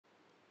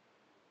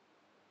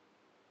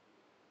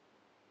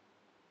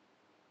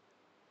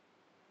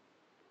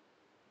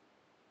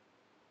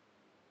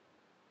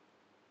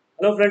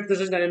Hello friends, this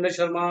is Narendra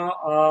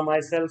Sharma,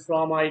 myself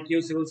from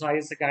IQCIVILS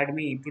IAS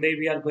ACADEMY. Today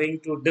we are going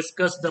to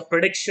discuss the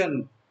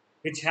prediction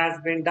which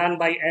has been done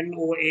by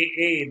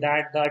NOAA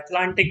that the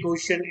Atlantic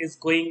Ocean is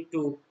going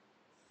to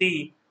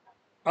see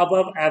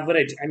above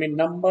average. I mean,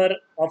 number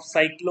of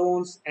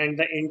cyclones and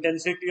the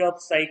intensity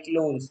of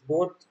cyclones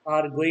both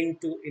are going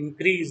to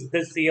increase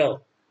this year.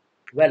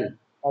 Well,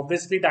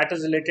 obviously that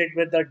is related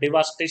with the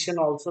devastation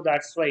also.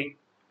 That's why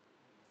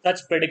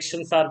such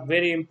predictions are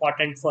very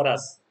important for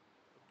us.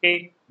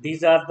 Okay,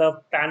 these are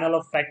the panel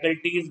of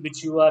faculties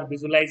which you are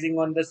visualizing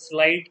on the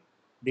slide.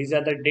 These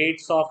are the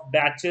dates of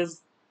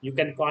batches. You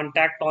can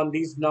contact on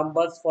these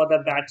numbers for the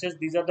batches.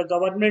 These are the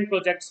government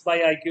projects by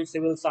IQ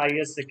Civils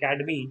IAS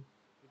Academy,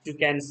 which you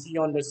can see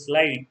on the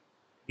slide.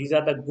 These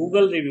are the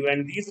Google review,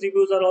 and these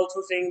reviews are also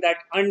saying that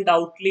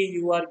undoubtedly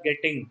you are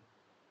getting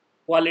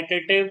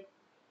qualitative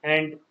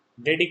and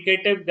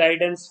dedicative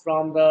guidance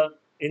from the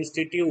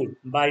institute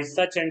by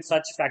such and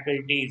such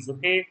faculties.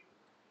 Okay,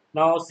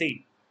 now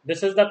see,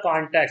 this is the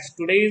context.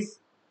 Today's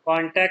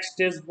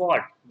context is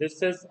what?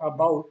 This is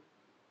about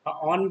the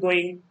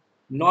ongoing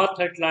North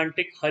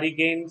Atlantic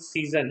hurricane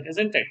season,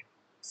 isn't it?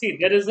 See,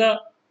 there is a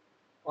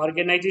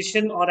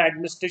organization or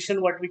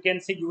administration, what we can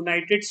say,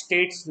 United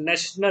States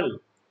National,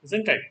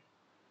 isn't it?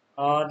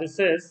 This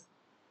is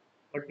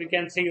what we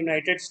can say,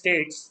 United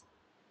States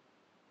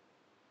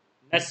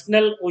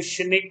National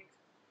Oceanic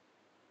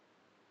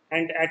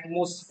and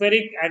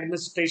Atmospheric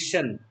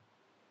Administration.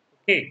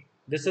 Okay,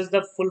 this is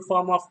the full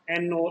form of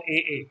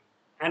NOAA,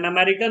 an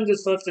American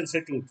Research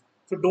Institute.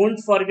 So don't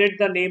forget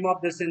the name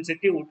of this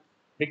institute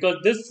because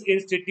this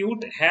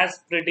institute has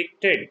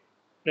predicted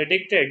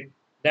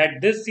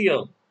that this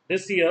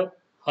year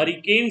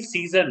hurricane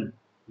season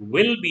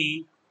will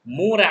be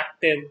more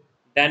active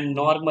than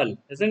normal,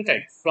 isn't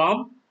it?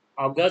 From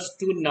August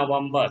to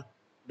November.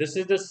 This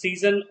is the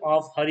season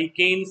of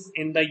hurricanes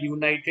in the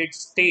United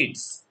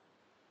States.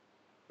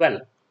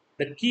 Well,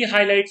 the key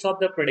highlights of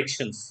the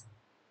predictions.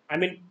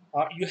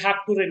 You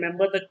have to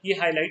remember the key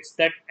highlights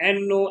that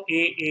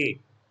NOAA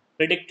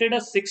predicted a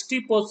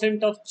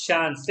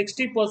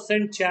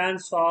 60%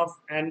 chance of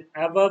an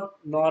above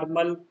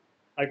normal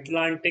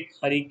Atlantic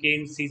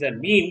hurricane season.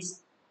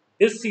 Means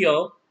this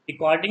year,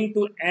 according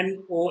to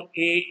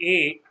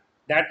NOAA,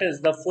 that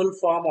is the full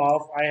form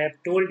of, I have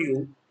told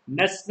you,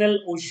 National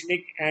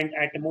Oceanic and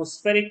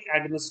Atmospheric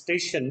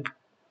Administration,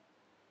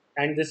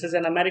 and this is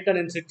an American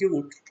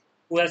institute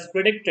who has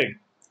predicted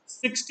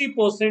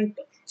 60%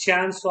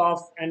 chance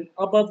of an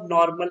above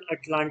normal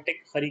Atlantic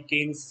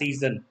hurricane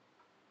season.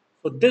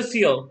 So this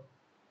year,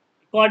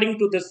 according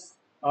to this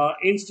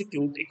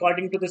institute,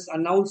 according to this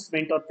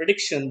announcement or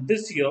prediction,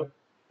 this year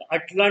the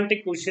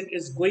Atlantic Ocean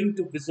is going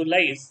to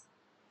visualize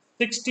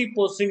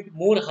 60%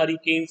 more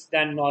hurricanes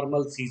than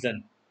normal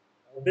season.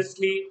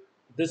 Obviously,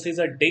 this is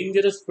a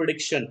dangerous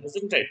prediction,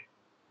 isn't it?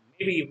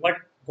 Maybe what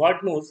God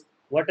knows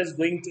what is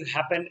going to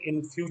happen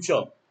in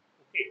future.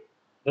 Okay.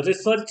 The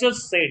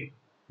researchers said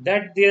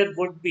that there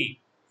would be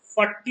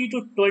 40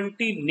 to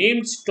 20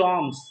 named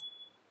storms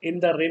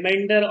in the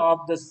remainder of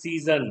the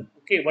season.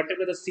 Okay,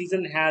 whatever the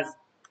season has,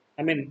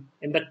 in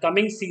the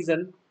coming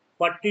season,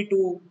 40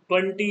 to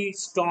 20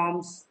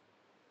 storms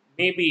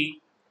may be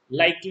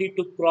likely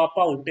to crop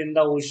out in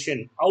the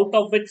ocean, out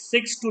of which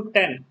 6 to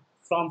 10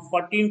 from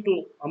 14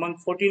 to among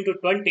 14 to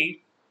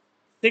 20,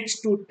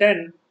 6 to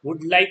 10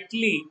 would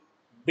likely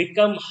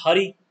become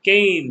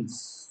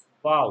hurricanes.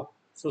 Wow.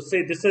 So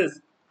say this is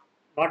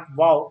not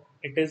wow,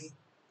 it is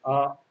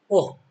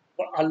oh,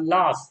 for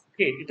Allah's.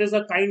 Okay, it is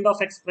a kind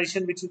of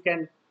expression which you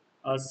can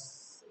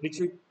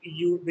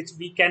which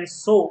we can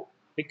sow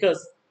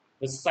because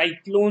the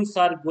cyclones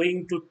are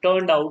going to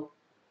turn out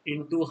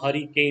into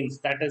hurricanes.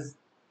 That is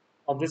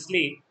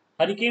obviously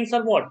hurricanes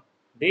are what?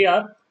 They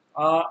are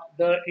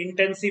the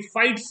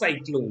intensified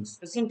cyclones,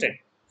 isn't it?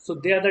 So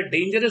they are the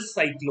dangerous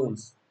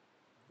cyclones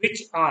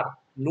which are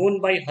known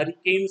by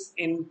hurricanes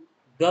in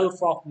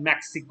Gulf of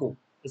Mexico,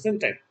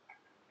 isn't it?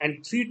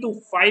 And 3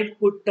 to 5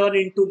 could turn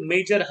into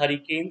major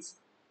hurricanes.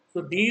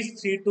 So these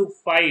 3 to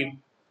 5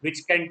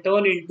 which can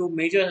turn into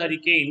major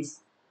hurricanes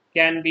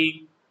can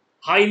be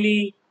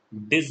highly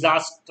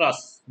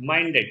disastrous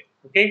minded.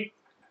 Okay,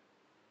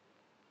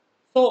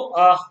 so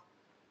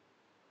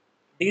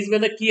these were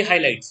the key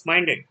highlights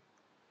minded.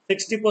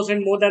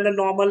 60% more than the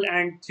normal,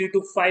 and 3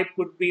 to 5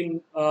 could be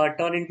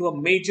turn into a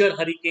major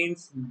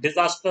hurricanes,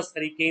 disastrous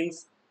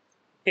hurricanes.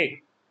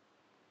 Okay,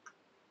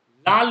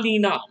 La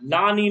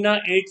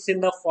Nina aids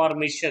in the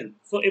formation.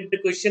 So, if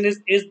the question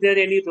is there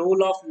any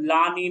role of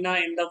La Nina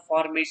in the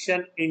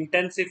formation,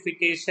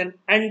 intensification,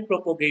 and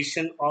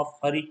propagation of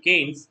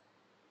hurricanes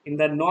in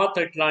the North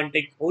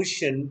Atlantic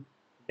Ocean?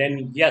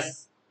 Then,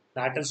 yes,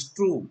 that is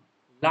true.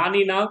 La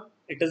Nina,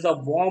 it is a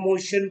warm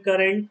ocean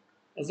current,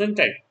 isn't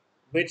it?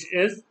 Which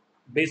is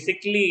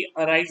basically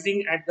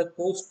arising at the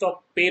coast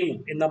of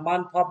Peru in the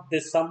month of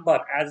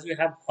December, as you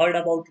have heard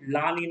about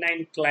La Nina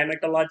in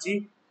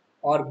climatology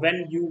or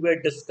when you were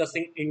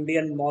discussing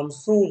Indian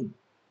monsoon.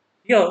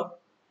 Here,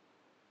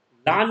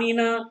 La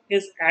Nina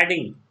is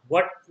adding.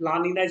 What La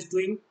Nina is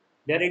doing?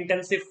 They're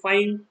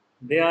intensifying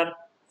they are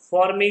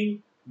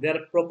forming, they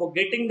are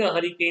propagating the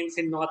hurricanes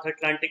in North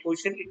Atlantic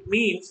Ocean. It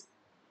means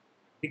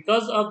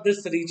because of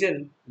this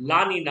region,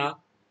 La Nina,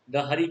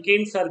 the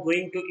hurricanes are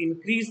going to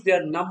increase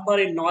their number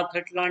in North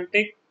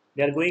Atlantic.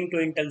 They are going to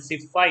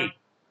intensify.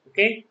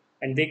 Okay,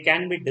 and they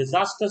can be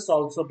disastrous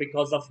also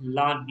because of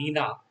La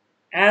Nina,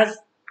 as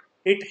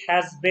it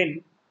has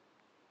been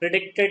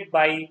predicted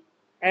by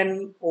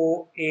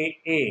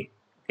NOAA.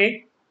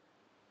 Okay,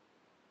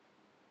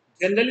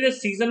 generally the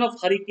season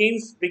of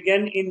hurricanes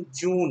began in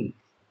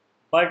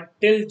but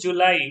till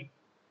July,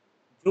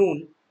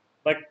 June,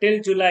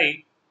 till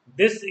July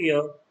this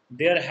year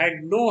there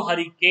had no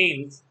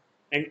hurricanes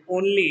and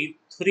only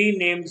three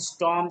named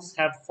storms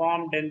have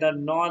formed in the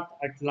North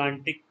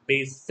Atlantic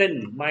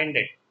basin. Mind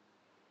it.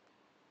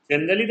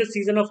 Generally, the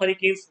season of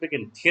hurricanes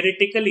begin.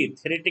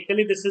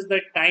 Theoretically, this is the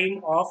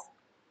time of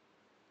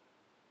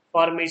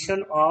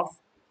formation of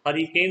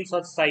hurricanes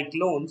or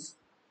cyclones.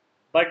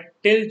 But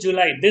till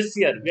July this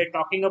year, we are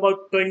talking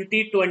about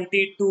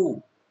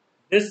 2022.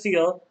 This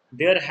year,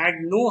 there had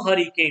no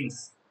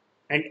hurricanes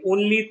and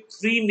only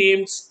three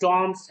named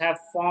storms have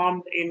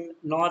formed in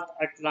North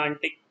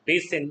Atlantic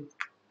basin.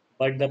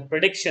 But the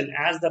prediction,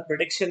 as the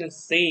prediction is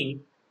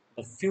saying,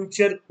 the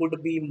future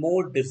could be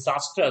more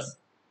disastrous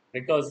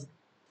because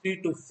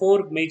 3 to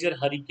 4 major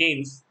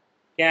hurricanes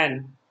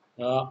can,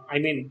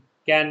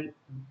 can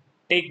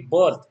take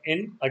birth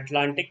in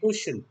Atlantic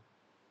Ocean.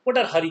 What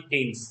are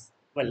hurricanes?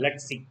 Well,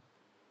 let's see.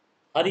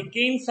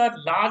 Hurricanes are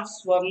large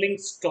swirling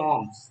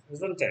storms,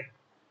 isn't it?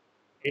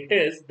 It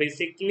is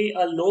basically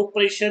a low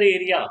pressure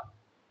area,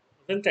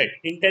 isn't it?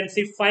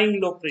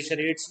 Intensifying low pressure.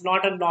 It's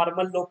not a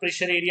normal low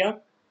pressure area.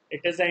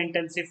 It is an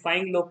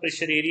intensifying low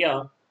pressure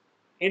area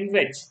in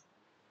which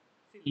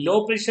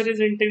low pressure is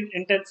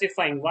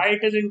intensifying. Why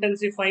it is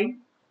intensifying?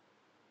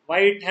 Why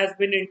it has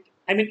been?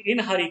 In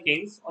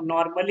hurricanes, or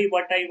normally,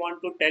 what I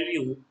want to tell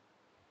you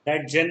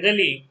that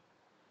generally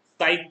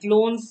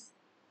cyclones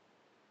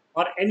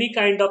or any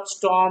kind of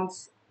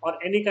storms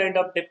or any kind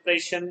of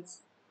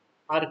depressions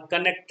are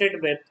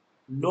connected with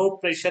low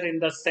pressure in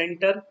the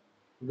center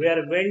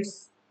where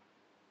winds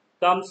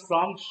comes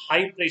from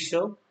high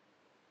pressure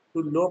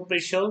to low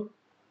pressure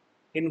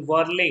in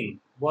whirling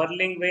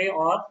way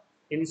or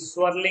in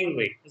swirling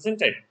way,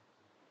 isn't it?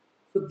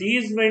 So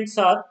these winds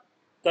are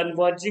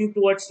converging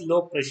towards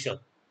low pressure,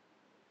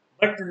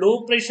 but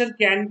low pressure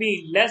can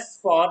be less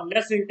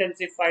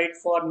intensified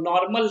for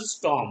normal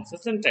storms,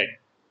 isn't it?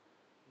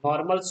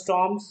 Normal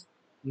storms,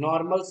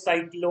 normal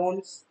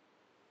cyclones.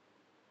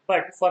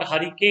 But for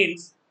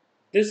hurricanes,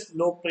 this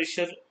low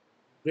pressure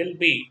will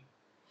be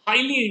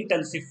highly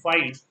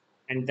intensified,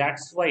 and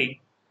that's why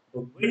the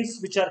winds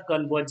which are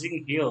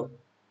converging here,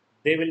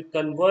 they will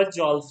converge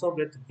also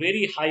with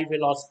very high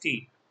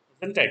velocity,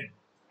 isn't it?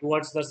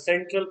 Towards the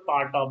central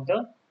part of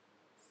the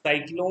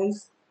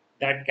cyclones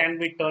that can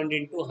be turned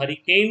into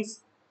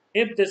hurricanes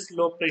if this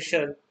low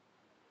pressure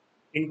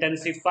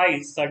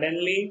intensifies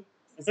suddenly,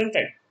 isn't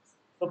it?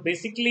 So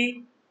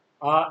basically,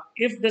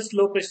 if this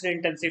low pressure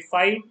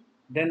intensify,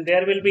 then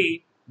there will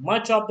be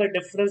much of the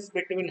difference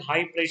between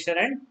high pressure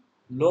and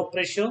low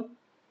pressure.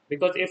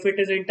 Because if it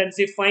is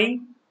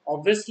intensifying,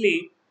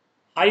 obviously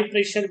high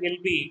pressure will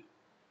be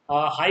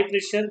high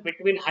pressure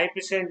between high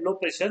pressure and low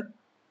pressure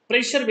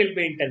will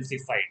be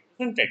intensified,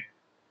 isn't it?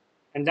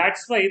 And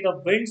that's why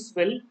the winds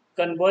will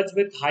converge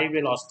with high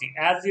velocity.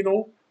 As you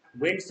know,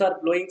 winds are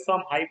blowing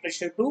from high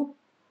pressure to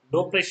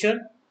low pressure,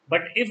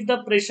 but if the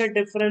pressure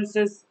difference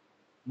is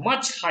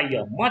much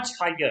higher,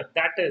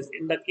 that is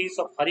in the case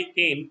of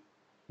hurricane,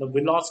 the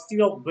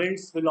velocity of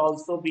winds will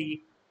also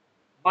be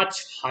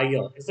much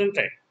higher, isn't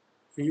it?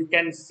 So you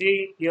can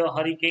see here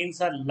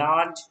hurricanes are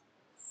large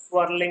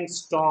swirling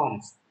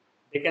storms.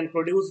 They can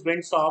produce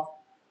winds of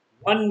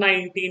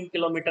 119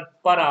 kilometer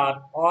per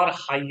hour or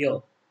higher.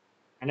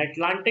 An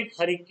Atlantic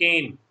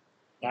hurricane,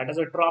 that is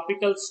a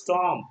tropical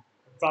storm,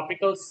 a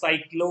tropical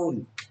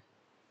cyclone.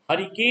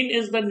 Hurricane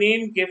is the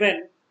name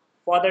given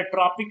for the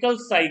tropical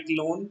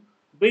cyclone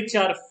which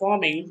are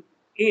forming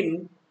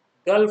in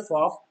Gulf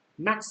of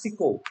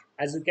Mexico.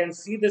 As you can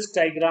see this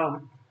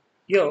diagram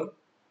here,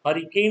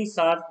 hurricanes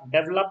are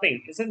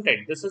developing, isn't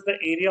it? This is the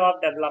area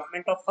of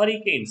development of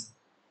hurricanes,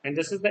 and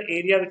this is the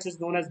area which is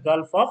known as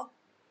Gulf of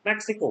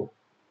Mexico.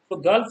 So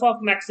Gulf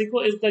of Mexico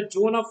is the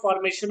zone of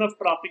formation of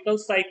tropical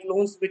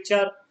cyclones which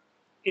are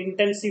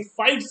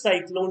intensified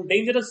cyclone,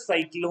 dangerous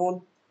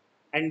cyclone,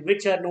 and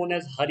which are known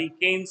as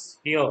hurricanes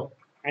here.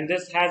 And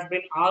this has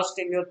been asked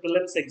in your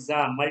prelims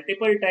exam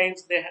multiple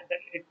times.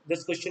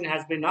 This question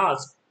has been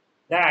asked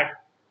that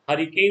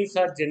hurricanes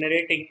are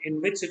generating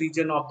in which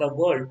region of the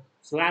world.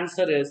 So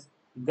answer is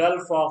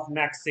Gulf of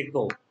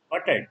Mexico.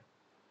 Got it?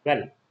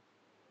 Well,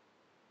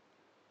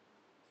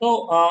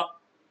 so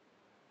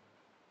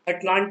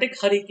Atlantic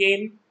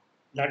hurricane,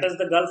 that is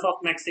the Gulf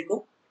of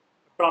Mexico,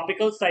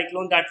 tropical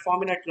cyclone that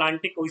form in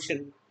Atlantic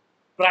Ocean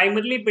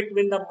primarily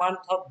between the month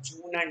of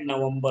June and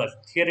November.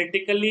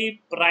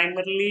 Theoretically,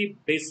 primarily,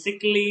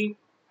 basically,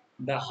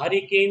 the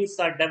hurricanes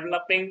are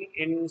developing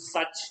in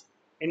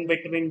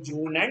between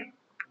June and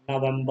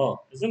November,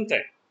 isn't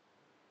it?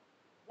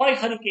 Why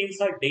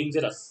hurricanes are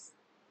dangerous?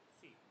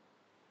 See,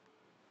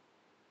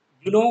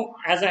 you know,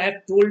 as I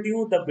have told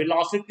you, the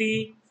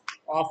velocity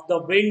of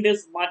the wind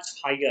is much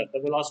higher. The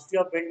velocity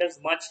of wind is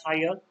much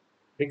higher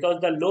because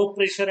the low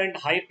pressure and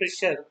high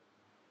pressure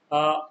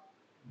uh,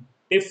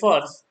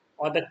 differs,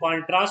 or the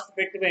contrast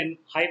between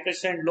high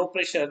pressure and low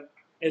pressure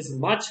is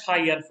much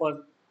higher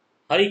for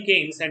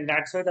hurricanes, and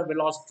that's why the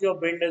velocity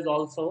of wind is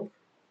also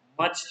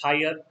much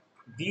higher.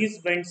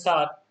 These winds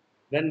are,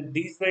 when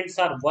these winds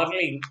are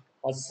whirling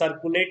or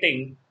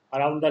circulating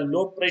around the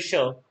low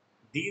pressure,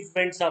 these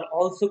winds are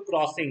also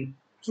crossing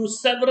through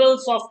several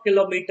of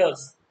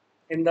kilometers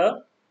in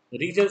the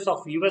regions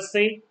of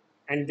USA,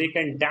 and they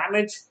can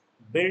damage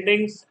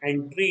buildings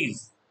and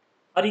trees.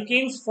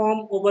 Hurricanes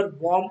form over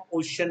warm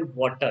ocean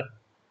water.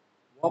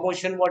 Warm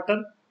ocean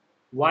water.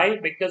 Why?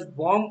 Because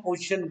warm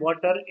ocean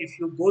water, if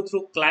you go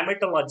through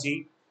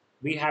climatology,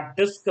 we have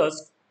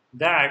discussed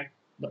that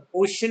the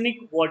oceanic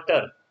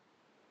water,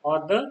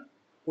 or the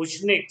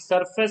oceanic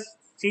surface,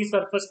 sea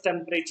surface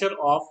temperature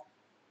of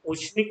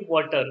oceanic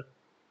water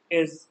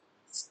is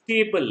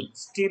stable.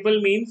 Stable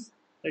means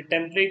the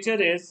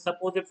temperature is,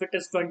 suppose if it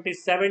is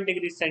 27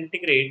 degrees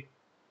centigrade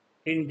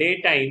in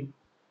daytime,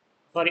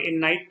 sorry, in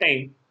night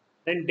time,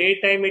 then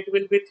daytime it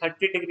will be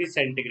 30 degrees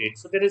centigrade.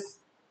 So there is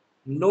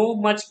no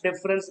much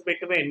difference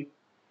between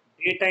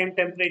daytime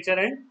temperature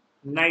and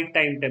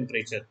nighttime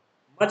temperature.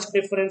 Much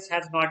difference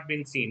has not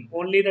been seen.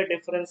 Only the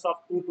difference of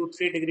 2 to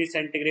 3 degrees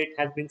centigrade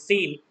has been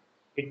seen.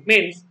 It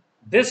means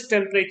this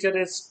temperature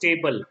is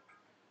stable.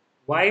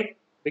 Why?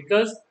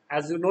 Because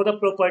as you know the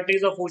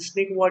properties of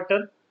oceanic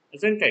water,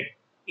 isn't it?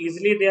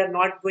 Easily they are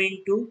not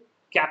going to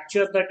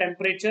capture the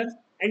temperature,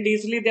 and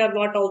easily they are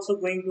not also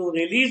going to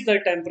release the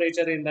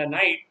temperature in the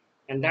night,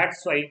 and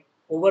that's why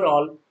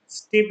overall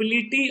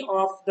stability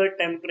of the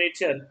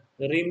temperature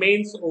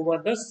remains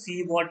over the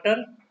sea water,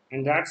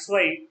 and that's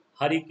why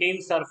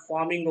hurricanes are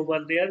forming over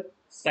there,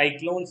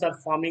 cyclones are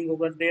forming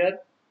over there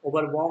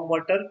over warm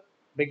water,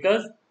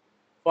 because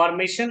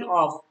formation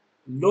of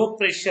low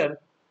pressure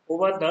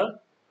over the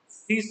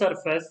sea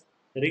surface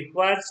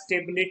requires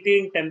stability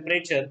in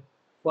temperature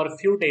for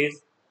few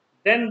days.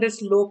 Then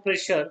this low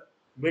pressure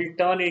will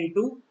turn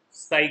into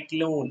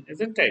cyclone,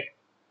 isn't it?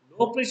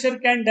 Low pressure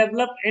can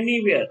develop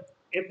anywhere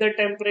if the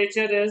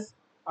temperature is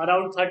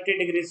around 30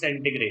 degrees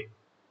centigrade.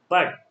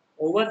 But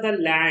over the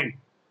land,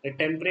 the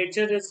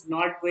temperature is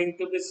not going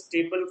to be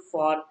stable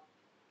for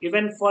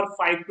even for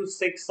 5 to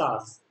 6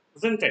 hours,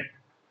 isn't it?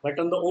 But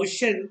on the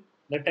ocean,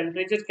 the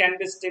temperature can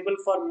be stable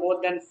for more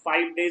than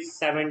 5 days,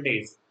 7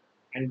 days.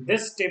 And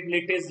this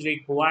stability is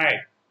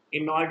required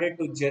in order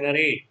to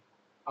generate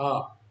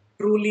a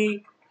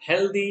truly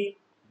healthy,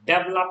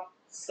 developed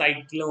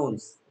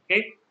cyclones.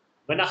 Okay?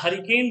 When a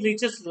hurricane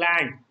reaches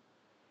land,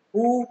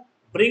 who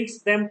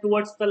brings them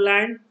towards the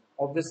land?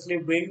 Obviously,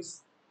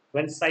 winds.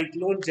 When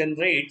cyclone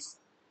generates,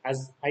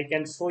 as I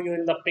can show you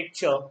in the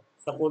picture,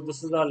 suppose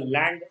this is a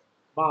land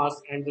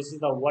mass and this is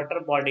the water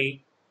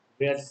body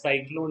where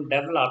cyclone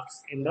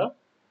develops in the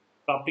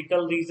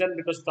tropical region,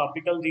 because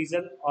tropical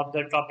region of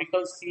the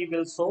tropical sea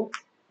will show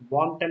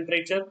warm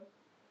temperature.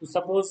 So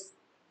suppose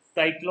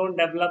cyclone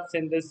develops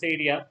in this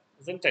area,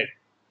 isn't it?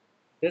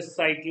 This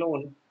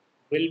cyclone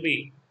will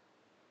be,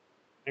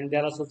 and they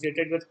are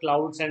associated with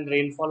clouds and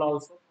rainfall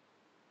also.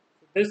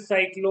 This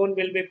cyclone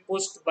will be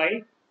pushed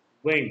by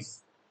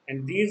winds,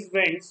 and these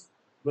winds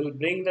will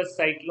bring the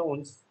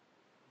cyclones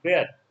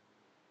where?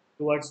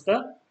 Towards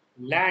the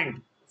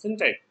land,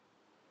 isn't it?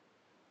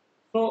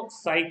 So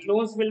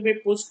cyclones will be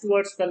pushed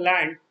towards the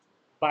land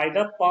by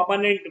the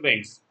permanent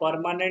winds.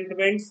 Permanent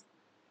winds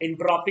in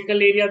tropical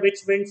area,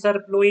 which winds are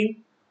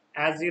blowing?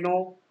 As you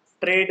know,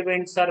 trade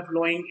winds are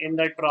blowing in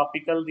the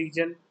tropical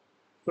region.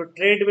 So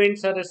trade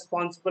winds are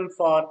responsible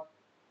for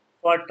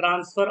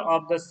transfer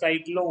of the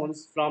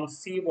cyclones from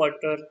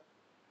seawater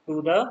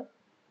to the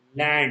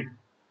land.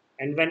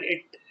 And when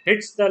it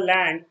hits the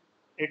land,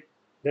 it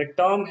the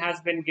term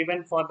has been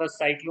given for the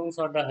cyclones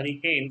or the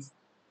hurricanes.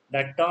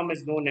 That term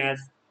is known as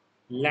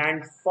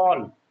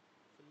landfall.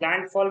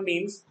 Landfall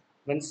means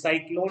when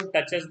cyclone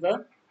touches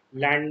the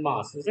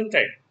landmass, isn't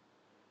it?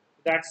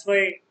 That's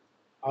why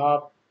uh,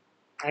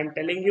 I'm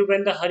telling you,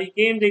 when the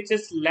hurricane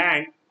reaches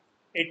land,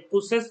 it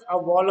pushes a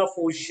wall of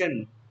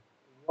ocean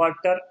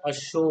water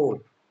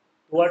ashore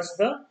towards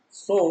the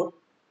shore.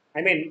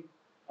 I mean,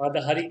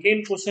 the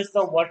hurricane pushes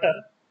the water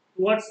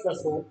towards the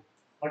shore.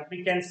 What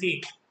we can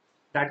see,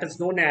 that is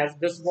known as,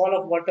 this wall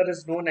of water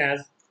is known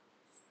as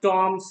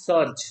storm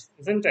surge,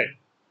 isn't it?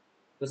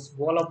 This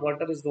wall of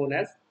water is known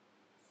as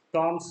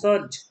storm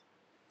surge.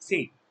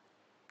 See,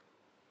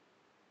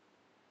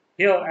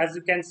 here as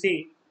you can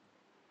see,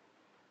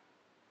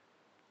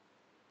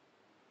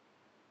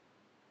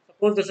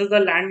 suppose this is the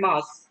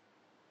landmass,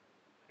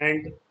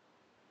 and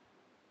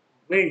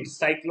winds,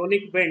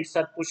 cyclonic winds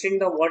are pushing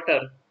the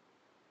water,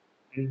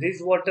 and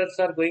these waters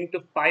are going to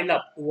pile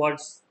up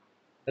towards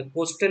the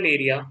coastal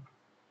area,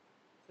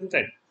 isn't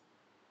it?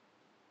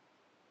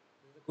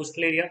 The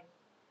coastal area,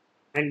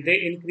 and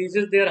they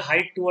increases their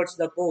height towards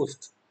the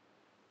coast.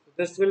 So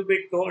this will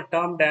be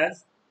termed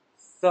as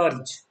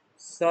surge.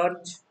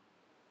 surge,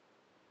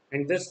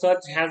 and this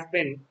surge has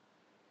been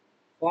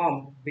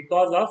formed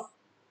because of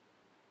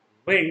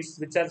winds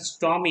which are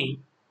stormy.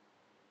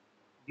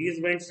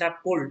 These winds have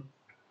pulled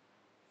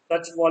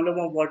such volume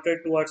of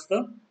water towards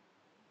the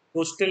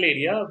coastal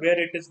area where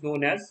it is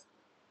known as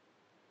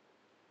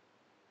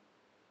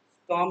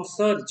storm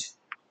surge.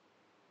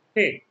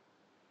 Okay,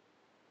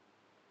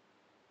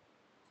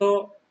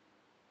 so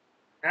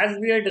as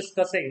we are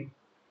discussing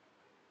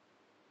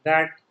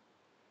that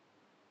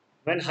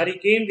when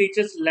hurricane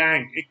reaches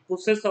land, it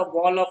pushes a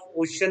wall of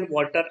ocean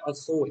water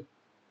ashore.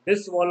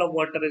 This wall of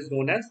water is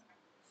known as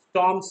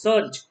storm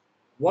surge.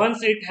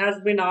 Once it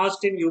has been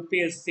asked in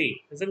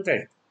UPSC, isn't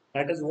it?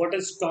 That is what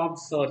is storm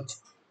surge.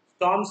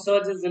 Storm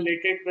surge is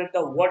related with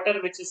the water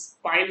which is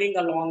piling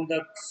along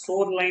the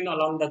shoreline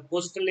along the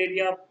coastal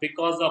area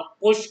because of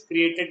push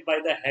created by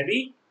the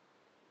heavy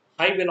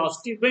high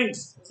velocity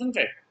winds, isn't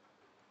it?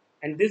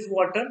 And this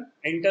water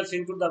enters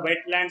into the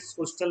wetlands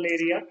coastal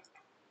area.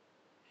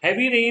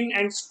 Heavy rain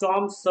and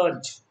storm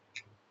surge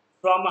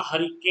from a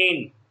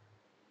hurricane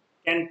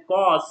can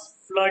cause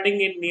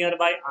flooding in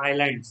nearby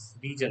islands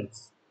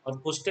regions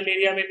और coastal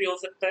area में भी हो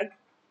सकता है.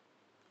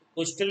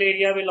 Coastal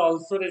area will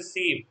also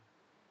receive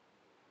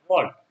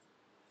what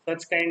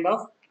such kind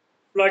of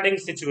flooding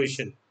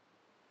situation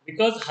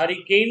because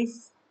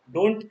hurricanes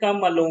don't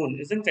come alone,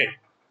 isn't it?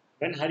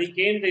 When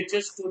hurricane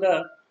reaches to the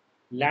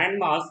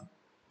landmass,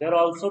 they're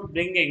also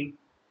bringing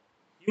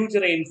huge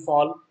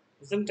rainfall,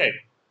 isn't it?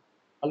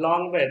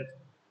 Along with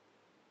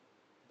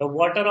the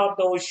water of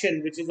the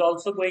ocean, which is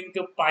also going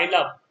to pile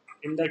up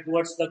in the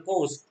towards the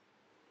coast.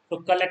 So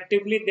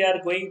collectively, they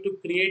are going to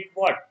create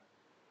what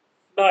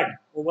flood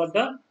over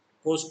the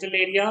coastal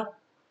area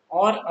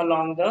or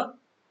along the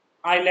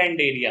island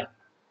area,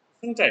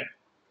 isn't it?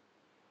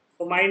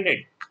 So mind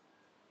it.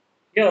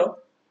 Here,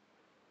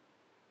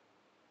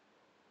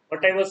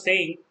 what I was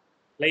saying,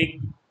 like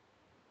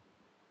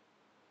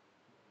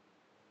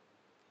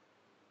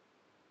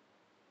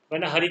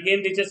when a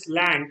hurricane reaches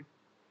land,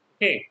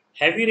 okay,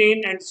 heavy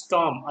rain and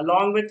storm,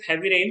 along with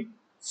heavy rain,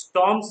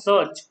 storm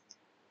surge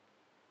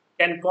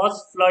can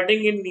cause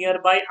flooding in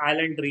nearby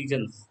island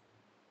regions.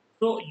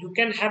 So you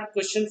can have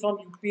questions from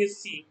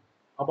UPSC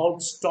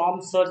about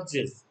storm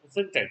surges,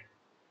 isn't it?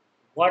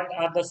 What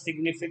are the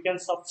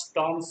significance of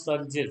storm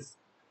surges?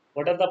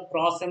 What are the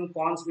pros and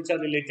cons which are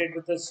related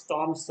with the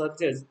storm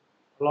surges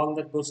along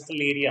the coastal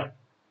area?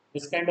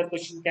 This kind of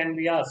question can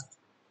be asked.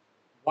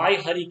 Why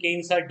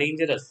hurricanes are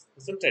dangerous,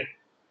 isn't it?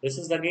 This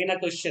is again a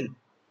question.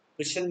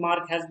 Question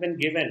mark has been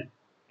given,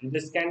 and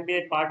this can be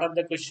a part of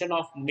the question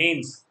of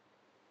names.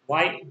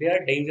 Why they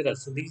are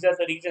dangerous? So these are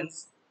the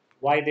reasons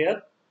why they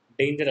are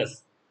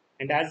dangerous.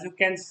 And as you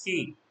can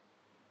see,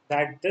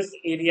 that this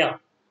area,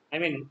 I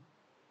mean,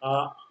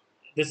 uh,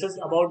 this is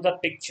about the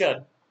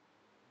picture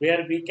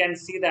where we can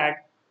see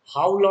that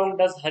how long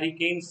does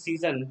hurricane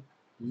season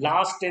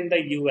last in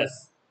the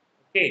US.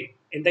 Okay,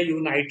 in the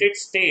United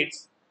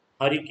States,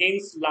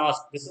 hurricanes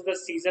last. This is the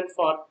season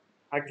for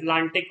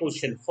Atlantic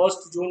Ocean,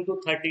 1st June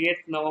to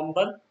 30th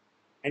November,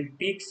 and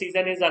peak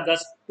season is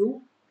August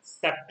to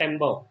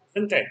September,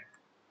 isn't it?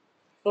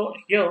 So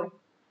here,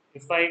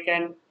 if I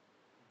can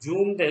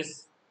zoom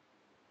this,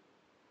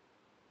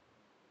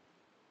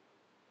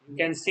 you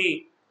can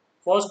see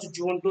 1st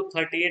June to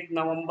 30th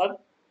November.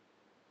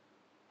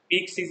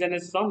 Peak season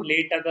is from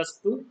late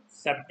August to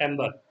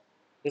September.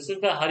 This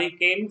is the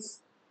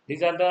hurricanes.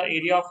 These are the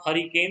area of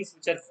hurricanes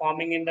which are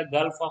forming in the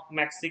Gulf of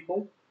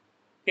Mexico.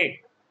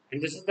 Okay,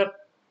 and this is the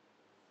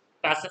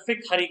Pacific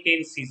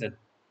hurricane season.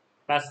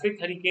 Pacific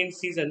hurricane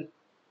season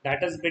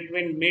that is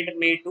between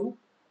mid-May to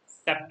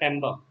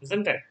September,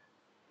 isn't it?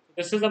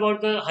 This is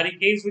about the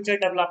hurricanes which are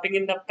developing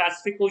in the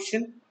Pacific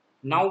Ocean.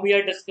 Now we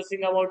are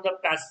discussing about the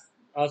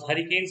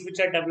hurricanes which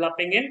are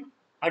developing in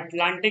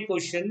Atlantic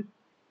Ocean,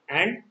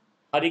 and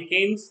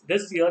hurricanes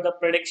this year the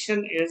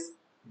prediction is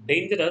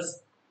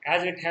dangerous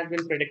as it has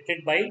been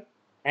predicted by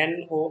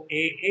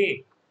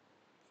NOAA.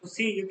 So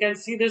see, you can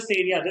see this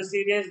area. This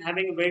area is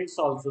having winds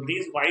also.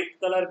 These white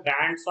color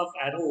bands of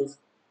arrows,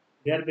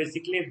 they are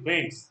basically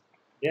winds.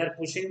 They are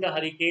pushing the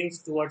hurricanes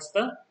towards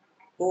the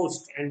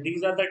coast, and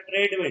these are the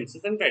trade winds,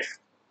 isn't it?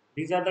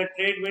 These are the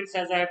trade winds,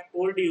 as I have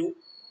told you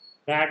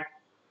that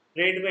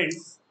trade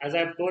winds, as I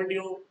have told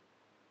you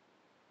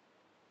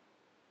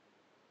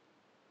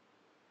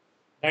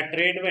that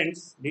trade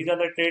winds. These are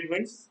the trade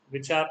winds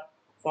which are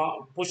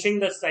pushing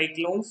the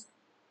cyclones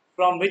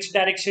from which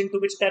direction to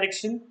which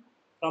direction?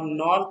 From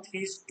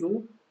northeast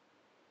to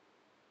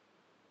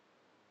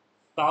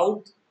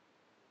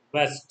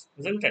southwest,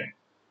 isn't it?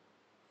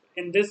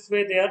 In this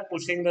way, they are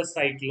pushing the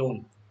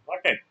cyclone.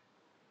 Got it?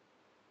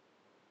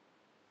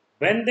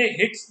 When they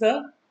hits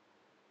the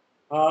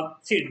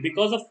see,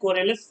 because of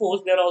Coriolis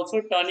force, they are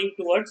also turning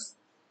towards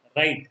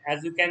right.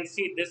 As you can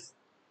see, this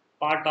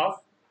part of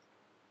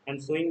I'm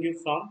showing you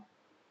from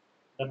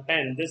the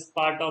pen. This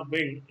part of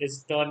wind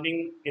is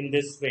turning in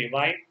this way.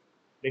 Why?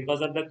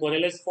 Because of the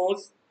Coriolis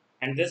force,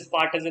 and this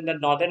part is in the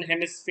northern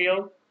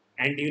hemisphere,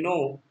 and you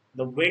know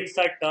the winds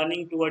are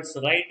turning towards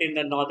right in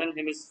the northern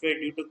hemisphere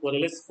due to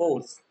Coriolis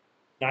force.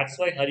 That's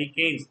why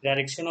hurricanes,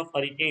 direction of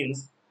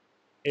hurricanes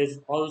is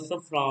also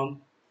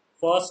from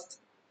first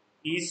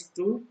east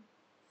to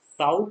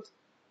south,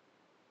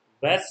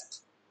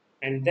 west,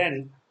 and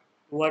then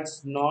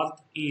towards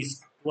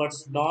northeast,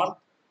 towards north,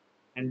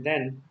 and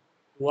then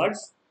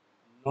towards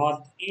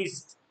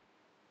northeast.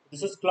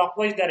 This is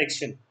clockwise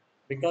direction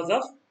because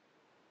of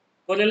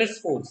Coriolis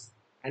force.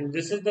 And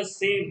this is the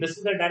same, this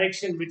is the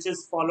direction which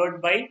is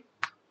followed by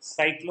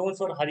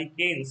cyclones or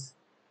hurricanes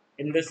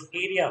in this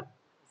area,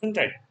 isn't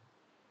it?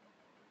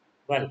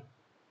 Well, if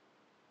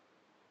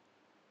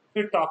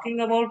you're talking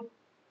about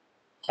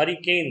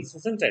hurricanes,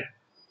 isn't it?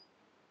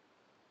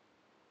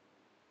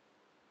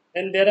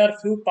 Then there are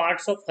few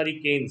parts of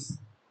hurricanes.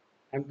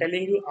 I'm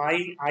telling you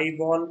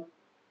eyeball,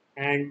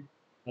 and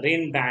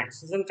rain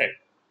bands, isn't it?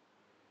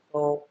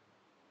 So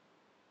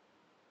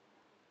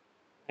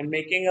I'm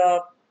making a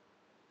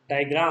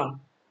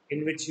diagram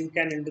in which you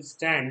can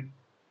understand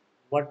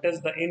what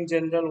is the in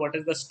general, what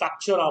is the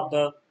structure of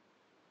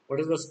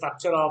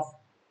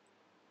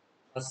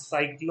a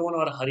cyclone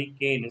or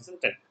hurricane,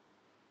 isn't it?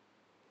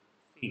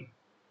 See,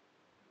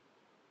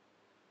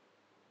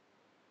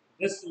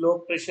 this low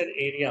pressure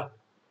area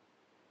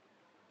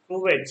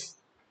through which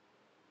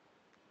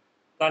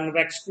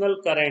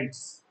convectional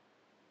currents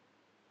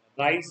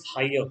rise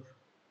higher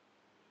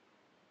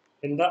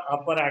in the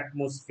upper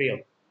atmosphere.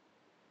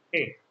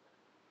 Okay,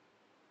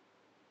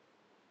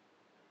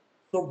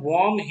 so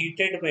warm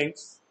heated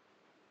winds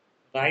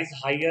rise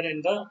higher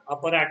in the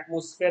upper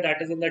atmosphere,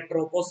 that is in the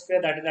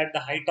troposphere, that is at the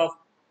height of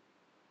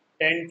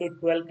 10 to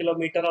 12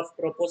 kilometer of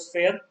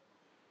troposphere.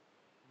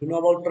 You know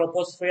about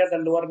troposphere, the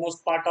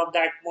lowermost part of the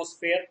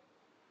atmosphere.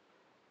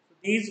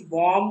 These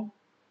warm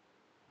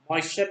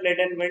moisture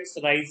laden winds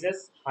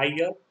rises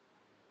higher,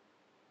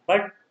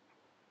 but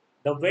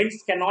the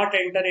winds cannot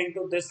enter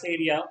into this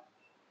area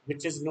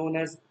which is known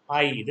as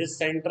I. This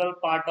central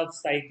part of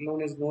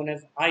cyclone is known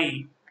as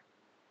I,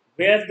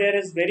 where there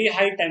is very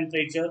high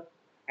temperature,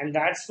 and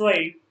that's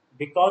why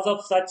because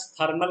of such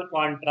thermal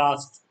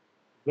contrast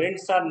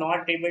winds are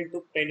not able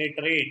to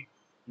penetrate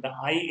the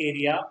eye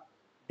area.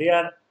 They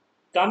are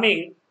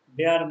coming,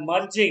 they are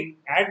merging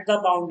at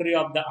the boundary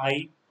of the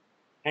eye,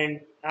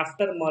 and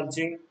after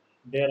merging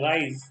they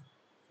rise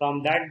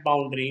from that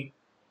boundary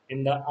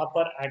in the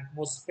upper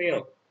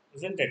atmosphere,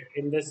 isn't it,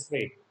 in this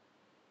way.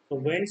 So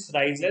winds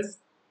rises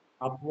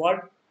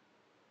upward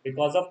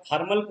because of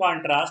thermal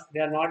contrast,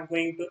 they are not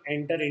going to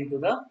enter into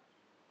the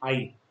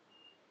eye.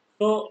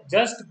 So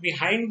just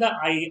behind the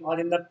eye or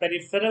in the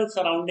peripheral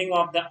surrounding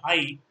of the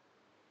eye,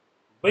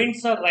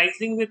 winds are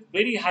rising with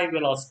very high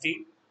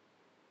velocity,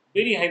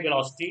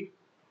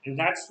 and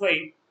that's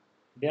why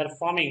they are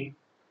forming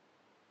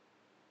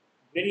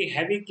very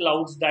heavy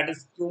clouds, that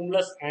is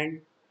cumulus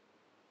and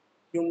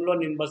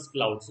cumulonimbus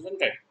clouds,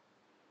 isn't it?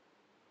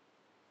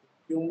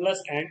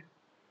 Cumulus and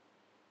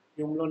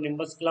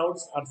cumulonimbus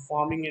clouds are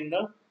forming in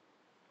the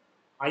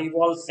eye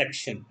wall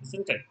section,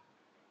 isn't it?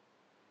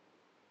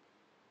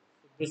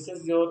 This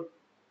is your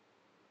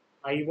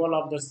eye wall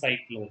of the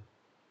cyclone.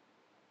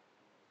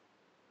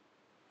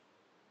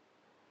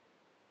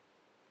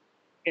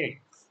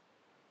 Okay,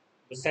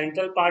 the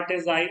central part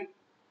is eye,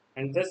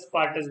 and this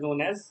part is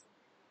known as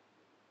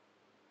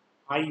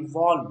eye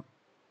wall.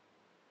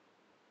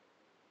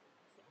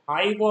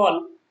 Eye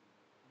wall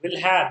will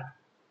have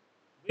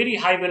very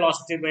high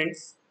velocity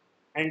winds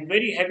and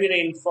very heavy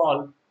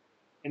rainfall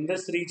in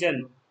this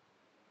region,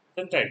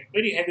 isn't it?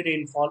 Very heavy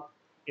rainfall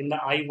in the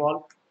eye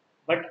wall,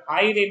 but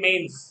eye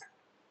remains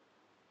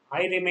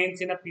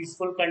in a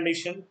peaceful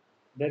condition.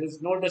 There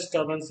is no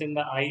disturbance in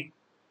the eye.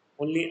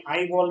 Only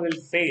eye wall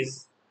will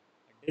face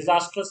a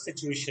disastrous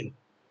situation.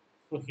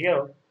 So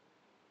here,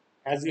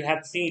 as you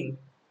have seen,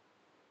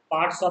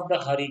 parts of the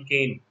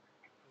hurricane,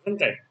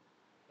 isn't it?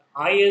 The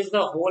eye is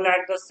the hole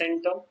at the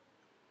center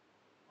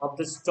of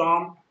the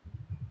storm.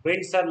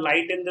 Winds are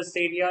light in this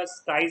area,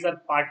 skies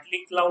are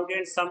partly cloudy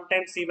and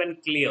sometimes even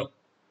clear.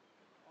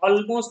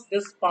 Almost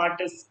this part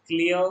is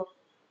clear,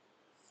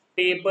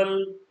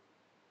 stable,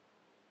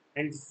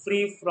 and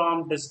free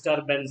from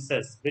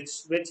disturbances.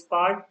 Which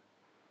part?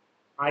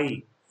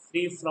 I.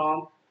 Free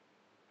from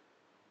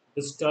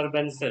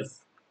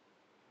disturbances.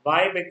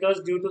 Why?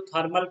 Because due to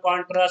thermal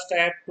contrast,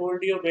 I have told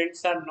you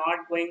winds are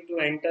not going to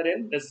enter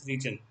in this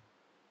region.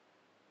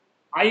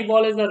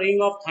 Eyeball is a ring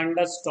of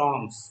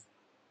thunderstorms.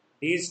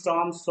 These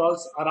storms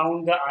swirls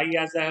around the eye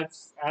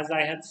as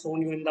I have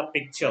shown you in the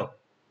picture.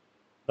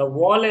 The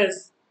wall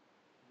is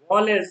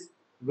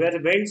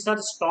where winds are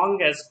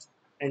strongest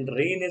and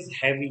rain is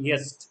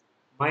heaviest.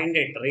 Mind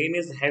it, rain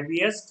is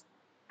heaviest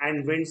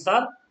and winds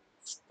are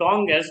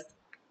strongest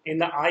in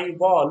the eye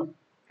wall,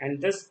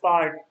 and this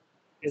part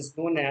is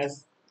known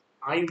as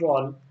eye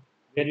wall,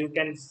 where you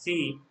can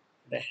see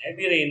the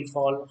heavy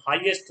rainfall,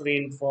 highest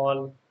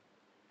rainfall,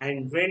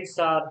 and winds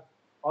are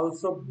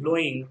also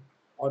blowing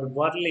or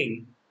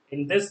whirling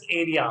in this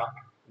area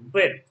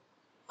with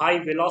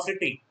high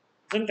velocity,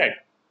 isn't it?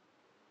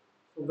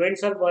 So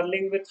winds are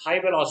whirling with high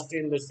velocity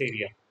in this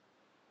area,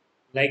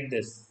 like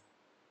this.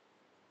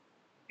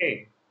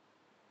 Okay.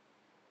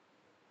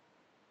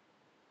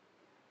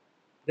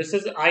 This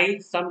is eye.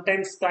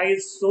 Sometimes sky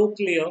is so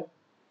clear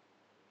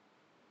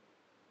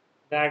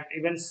that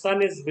even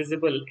sun is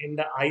visible in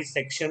the eye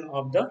section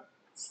of the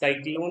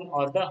cyclone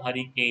or the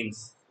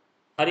hurricanes.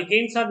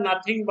 Hurricanes are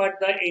nothing but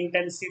the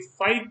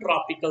intensified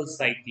tropical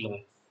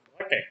cyclones.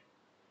 Got it?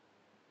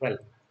 Well,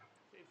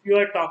 if you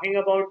are talking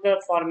about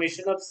the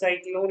formation of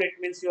cyclone, it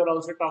means you are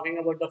also talking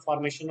about the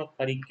formation of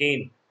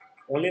hurricane.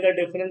 Only the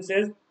difference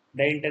is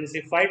the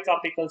intensified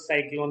tropical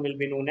cyclone will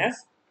be known as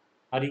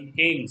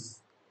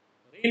hurricanes.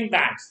 Rain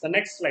bands. The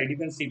next slide, you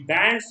can see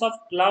bands of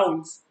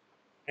clouds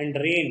and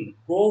rain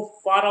go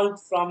far out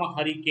from a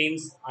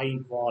hurricane's eye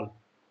wall.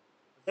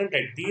 Isn't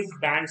it? These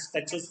bands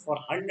stretches for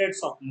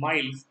hundreds of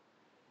miles.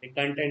 They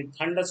contain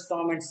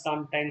thunderstorm and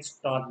sometimes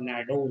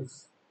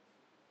tornadoes.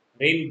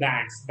 Rain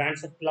bands,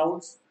 bands of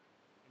clouds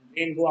and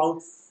rain go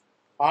out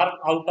far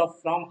out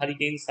of from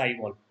hurricane's eye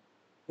wall.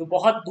 तो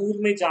बहुत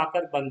दूर में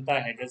जाकर बनता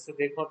है जैसे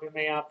देखो अभी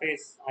मैं यहाँ पे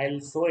I will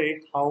show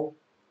it how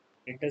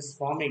it is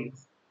forming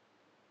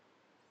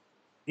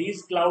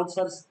these clouds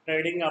are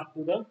spreading up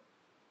to the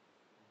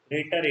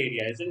greater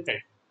area, isn't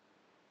it?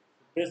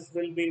 This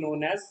will be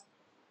known as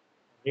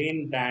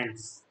rain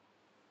bands.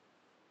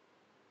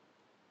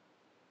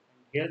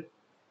 Here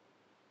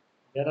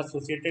they are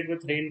associated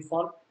with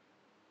rainfall.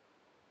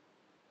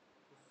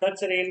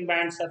 Such rain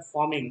bands are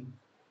forming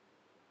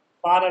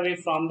far away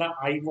from the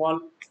eye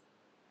wall,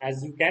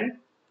 as you can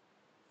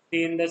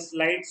see in the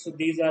slide. So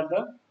these are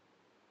the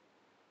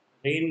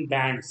rain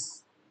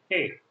bands.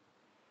 Okay,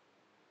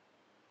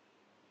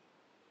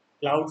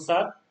 clouds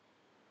are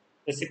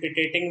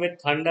precipitating with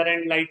thunder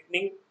and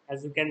lightning,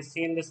 as you can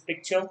see in this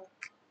picture.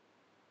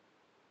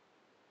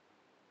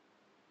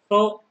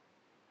 So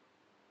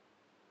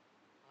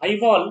eye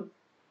wall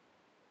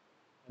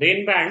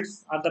rain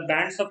bands are the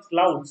bands of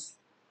clouds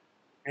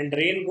and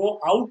rain go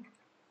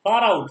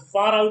far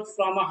out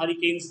from a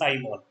hurricane's eye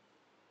wall.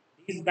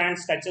 These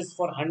bands stretches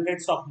for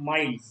hundreds of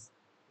miles,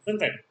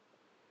 isn't it?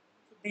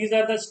 So these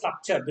are the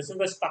structure. This is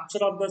the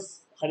structure of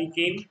this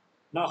hurricane.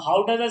 Now,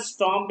 how does a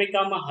storm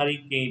become a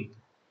hurricane?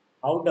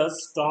 How does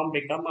storm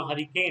become a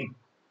hurricane?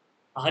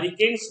 A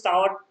hurricane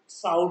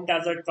starts out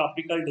as a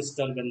tropical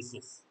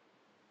disturbances.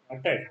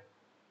 Okay.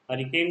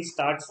 Hurricane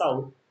starts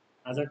out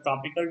as a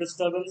tropical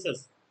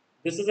disturbances.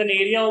 This is an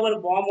area over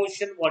warm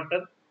ocean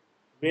water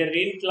where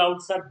rain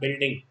clouds are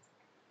building.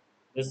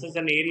 This is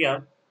an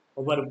area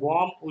over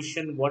warm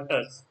ocean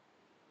waters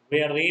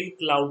where rain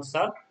clouds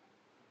are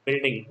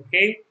building.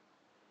 Okay.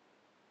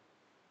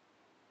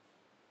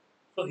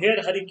 So here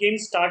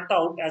hurricanes start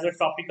out as a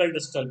tropical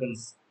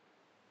disturbance.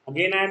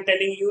 Again, I am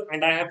telling you,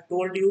 and I have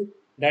told you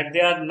that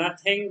they are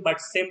nothing but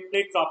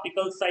simply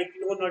tropical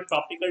cyclone or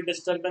tropical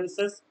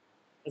disturbances,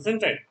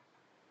 isn't it?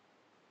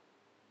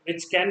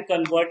 Which can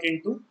convert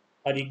into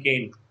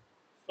hurricane.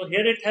 So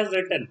here it has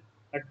written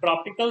a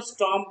tropical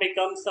storm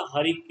becomes a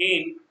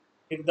hurricane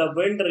if the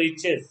wind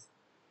reaches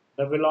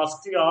the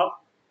velocity of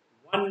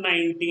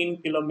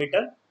 119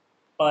 kilometer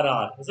per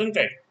hour, isn't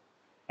it?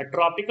 A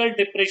tropical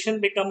depression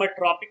become a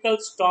tropical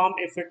storm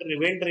if its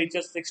wind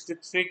reaches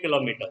 63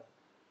 kilometer.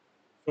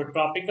 So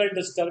tropical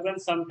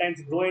disturbance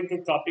sometimes grow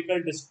into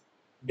tropical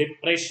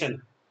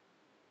depression.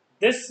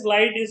 This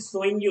slide is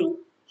showing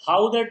you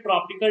how the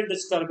tropical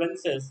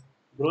disturbances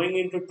growing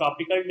into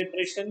tropical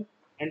depression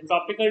and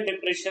tropical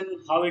depression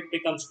how it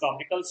becomes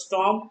tropical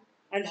storm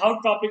and how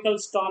tropical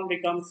storm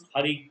becomes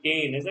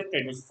hurricane, isn't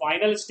it? Its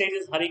final stage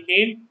is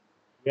hurricane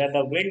where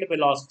the wind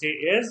velocity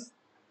is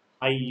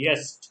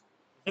highest,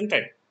 isn't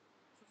it?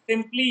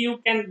 Simply you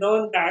can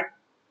learn that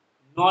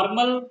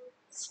normal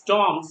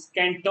storms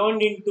can turn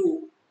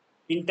into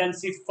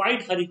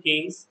intensified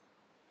hurricanes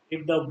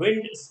if the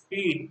wind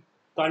speed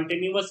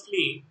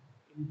continuously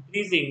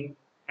increasing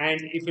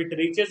and if it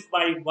reaches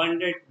by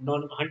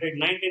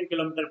 119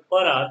 km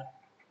per hour,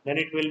 then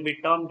it will be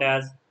termed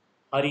as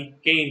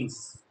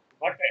hurricanes.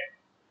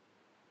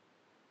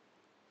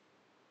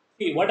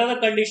 What are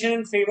the conditions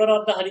in favor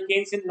of the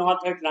hurricanes in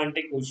North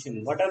Atlantic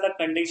Ocean? What are the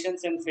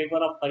conditions in favor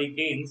of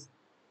hurricanes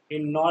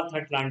in North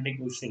Atlantic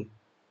Ocean?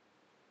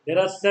 There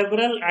are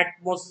several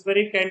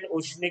atmospheric and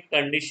oceanic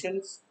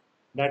conditions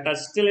that are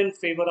still in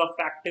favor of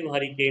active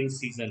hurricane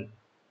season.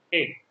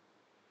 Okay,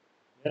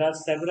 there are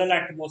several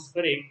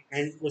atmospheric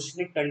and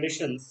oceanic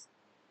conditions.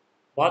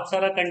 बहुत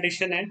सारा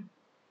condition है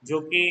जो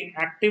कि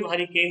active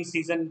hurricane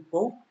season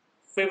को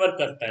favour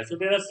करता है. So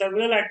there are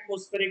several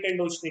atmospheric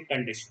and oceanic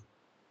conditions.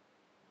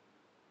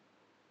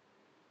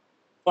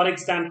 For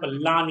example,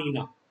 La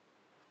Nina.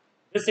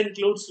 This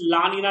includes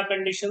La Nina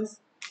conditions,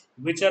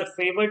 which are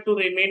favored to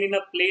remain in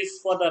a place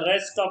for the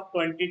rest of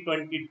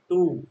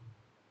 2022.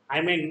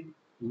 I mean,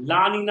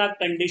 La Nina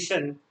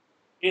condition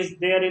is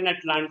there in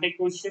Atlantic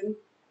Ocean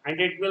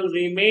and it will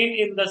remain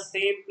in the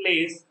same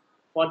place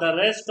for the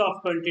rest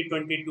of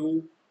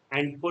 2022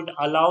 and could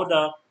allow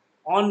the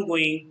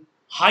ongoing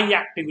high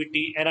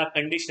activity era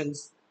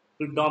conditions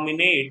to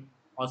dominate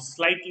or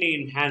slightly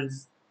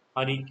enhance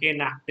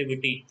hurricane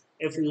activity.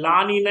 If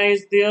La Nina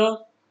is there,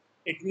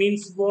 it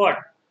means what?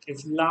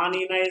 If La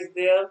Nina is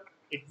there,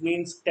 it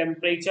means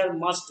temperature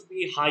must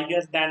be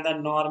higher than the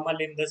normal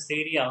in this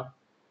area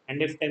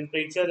and if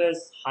temperature is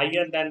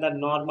higher than the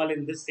normal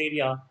in this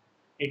area,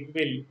 it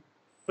will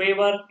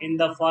favor in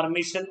the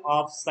formation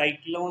of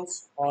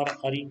cyclones or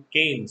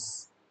hurricanes.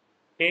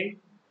 Okay.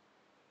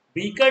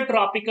 Weaker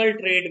tropical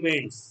trade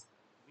winds,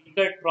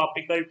 weaker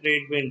tropical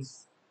trade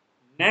winds,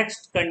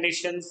 next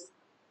conditions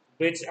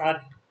which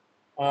are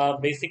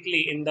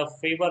basically in the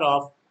favor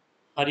of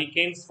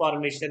hurricanes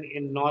formation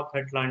in North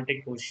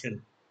Atlantic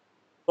Ocean.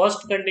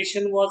 First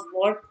condition was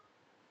what?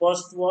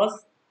 First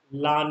was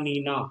La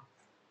Nina,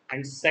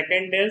 and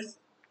second is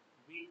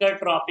weaker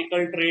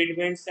tropical trade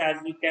winds, as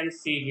we can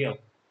see here.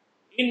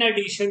 In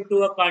addition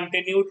to a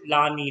continued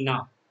La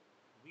Nina,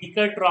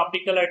 weaker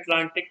tropical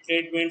Atlantic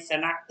trade winds,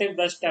 an active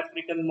West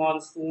African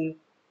monsoon,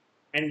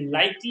 and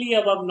likely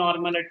above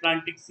normal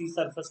Atlantic sea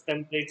surface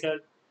temperature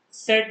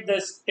set the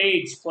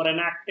stage for an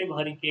active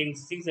hurricane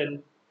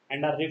season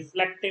and are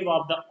reflective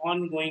of the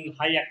ongoing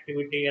high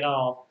activity era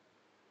of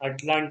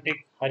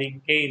Atlantic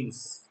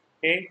hurricanes.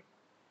 Okay,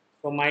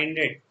 so mind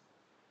it.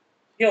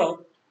 Here,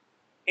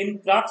 in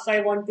crux,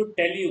 I want to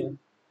tell you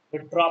the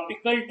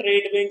tropical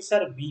trade winds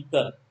are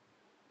weaker.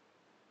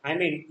 I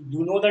mean,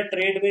 you know the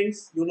trade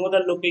winds, you know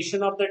the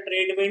location of the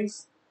trade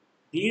winds.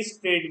 These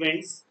trade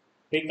winds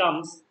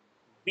becomes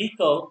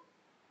weaker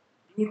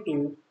due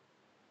to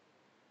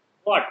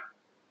what?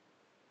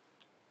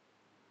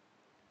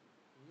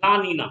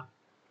 La Nina,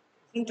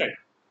 isn't it?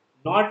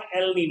 Not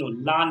El Nino,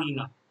 La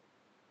Nina.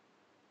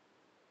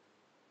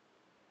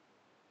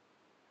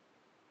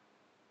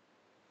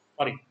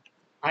 Sorry,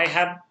 I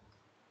have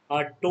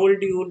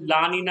told you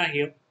La Nina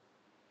here,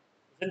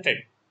 isn't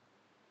it?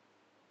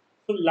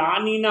 So La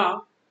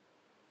Nina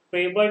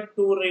favored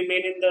to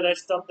remain in the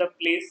rest of the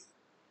place,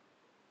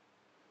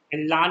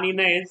 and La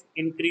Nina is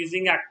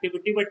increasing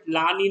activity, but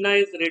La Nina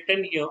is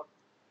written here.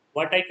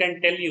 What I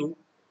can tell you,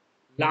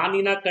 La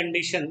Nina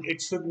condition,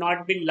 it should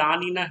not be La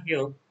Nina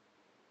here,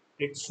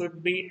 it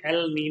should be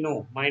El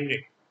Nino, mind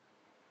it.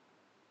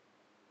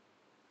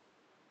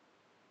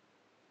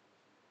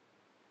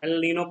 El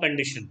Nino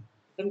condition,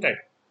 isn't it?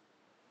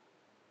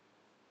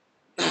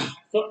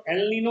 So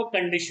El Nino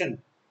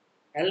condition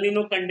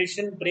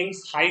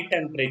brings high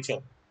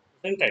temperature,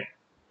 isn't it?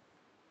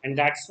 And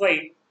that's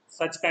why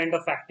such kind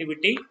of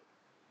activity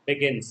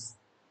begins.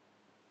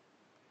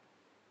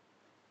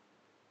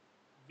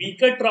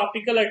 Weaker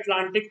tropical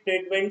Atlantic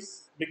trade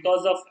winds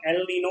because of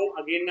El Nino.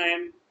 Again, I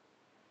am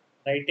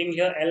writing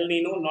here El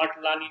Nino, not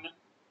La Nina.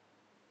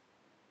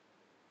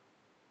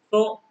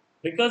 So,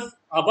 because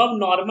above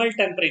normal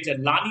temperature,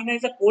 La Nina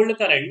is a cold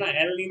current, na?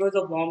 El Nino is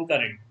a warm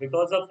current.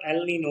 Because of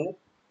El Nino,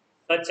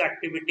 such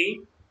activity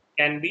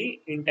can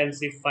be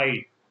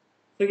intensified.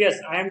 So,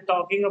 yes, I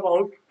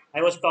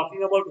was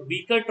talking about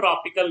weaker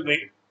tropical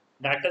wind.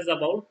 That is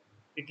about,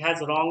 it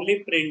has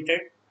wrongly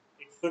printed.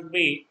 It should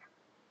be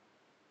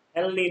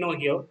El Nino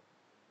here,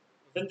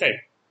 isn't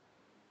it?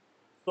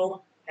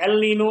 So, El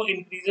Nino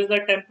increases the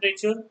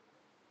temperature,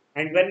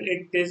 and when it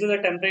increases the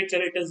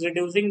temperature, it is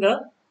reducing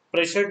the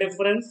pressure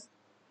difference,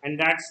 and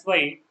that's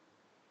why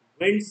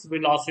wind's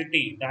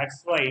velocity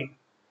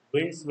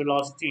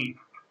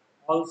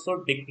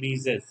also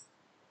decreases,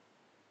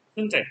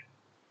 isn't it?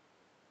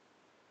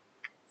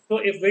 So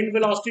if wind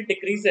velocity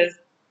decreases,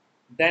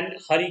 then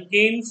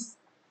hurricanes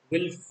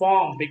will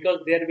form,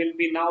 because there will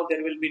be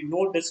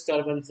no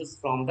disturbances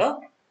from the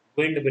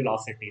wind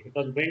velocity,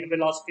 because wind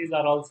velocities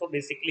are also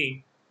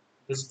basically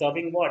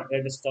disturbing what?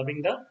 They're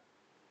disturbing the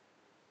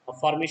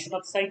formation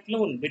of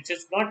cyclone, which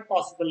is not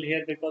possible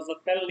here because of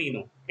El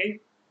Nino. Okay.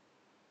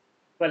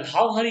 Well,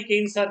 how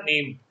hurricanes are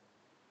named?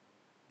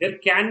 There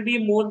can be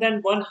more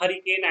than one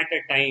hurricane at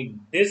a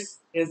time. This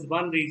is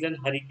one reason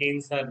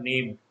hurricanes are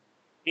named.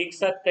 एक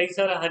साथ कई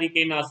सारा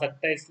hurricane आ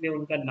सकता है, इसलिए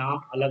उनका नाम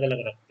अलग अलग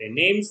रखते हैं.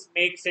 Names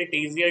makes it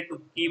easier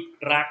to keep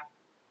track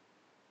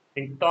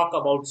and talk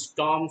about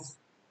storms.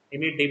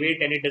 Any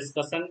debate, any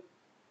discussion,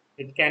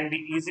 it can be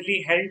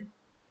easily held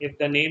if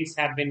the names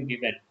have been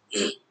given.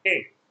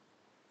 Okay.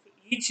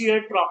 Each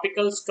year,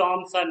 tropical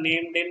storms are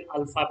named in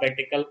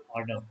alphabetical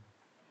order.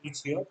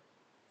 Each year,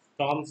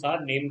 storms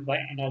are named by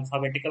an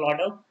alphabetical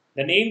order.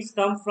 The names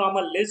come from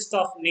a list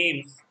of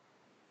names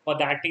for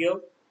that year,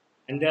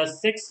 and there are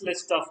six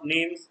lists of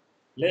names.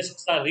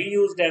 Lists are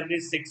reused every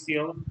 6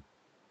 years.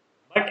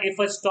 But if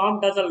a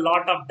storm does a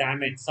lot of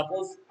damage,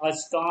 suppose a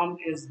storm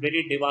is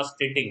very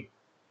devastating,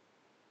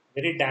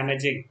 very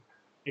damaging,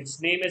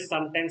 its name is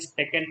sometimes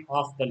taken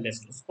off the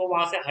list. उसको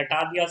वहां से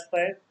हटा दिया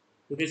जाता है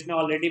क्योंकि इसने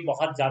already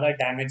बहुत ज़्यादा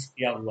डैमेज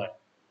किया हुआ है.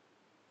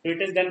 So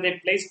it is then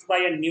replaced by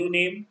a new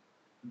name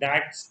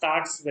that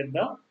starts with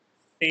the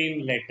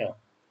same letter.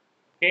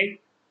 Okay.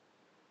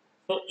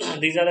 So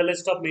these are the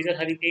list of major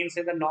hurricanes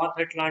in the North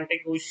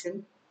Atlantic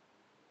Ocean.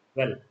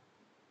 Well,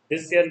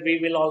 this year we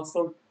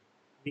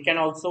can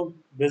also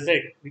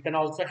visit. We can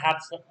also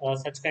have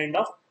such kind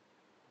of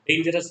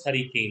dangerous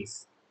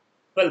hurricanes.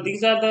 Well,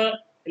 these are the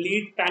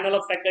elite panel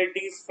of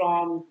faculties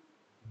from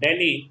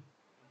Delhi.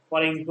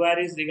 For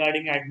inquiries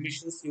regarding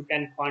admissions, you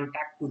can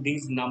contact to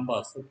these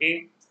numbers.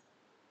 Okay,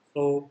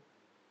 so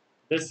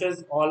this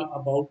is all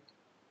about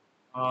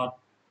uh,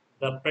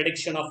 the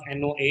prediction of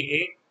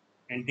NOAA,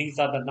 and these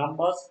are the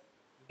numbers.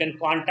 You can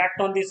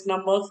contact on these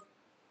numbers.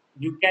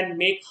 You can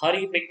make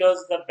hurry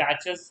because the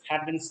batches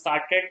have been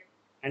started,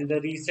 and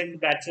the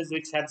recent batches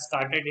which have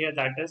started here,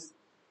 that is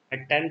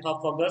at 10th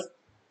of August.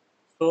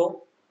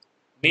 So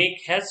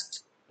make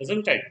haste,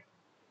 isn't it?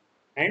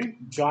 And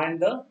join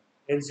the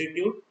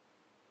institute,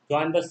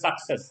 join the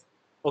success.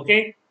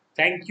 Okay,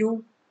 thank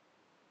you.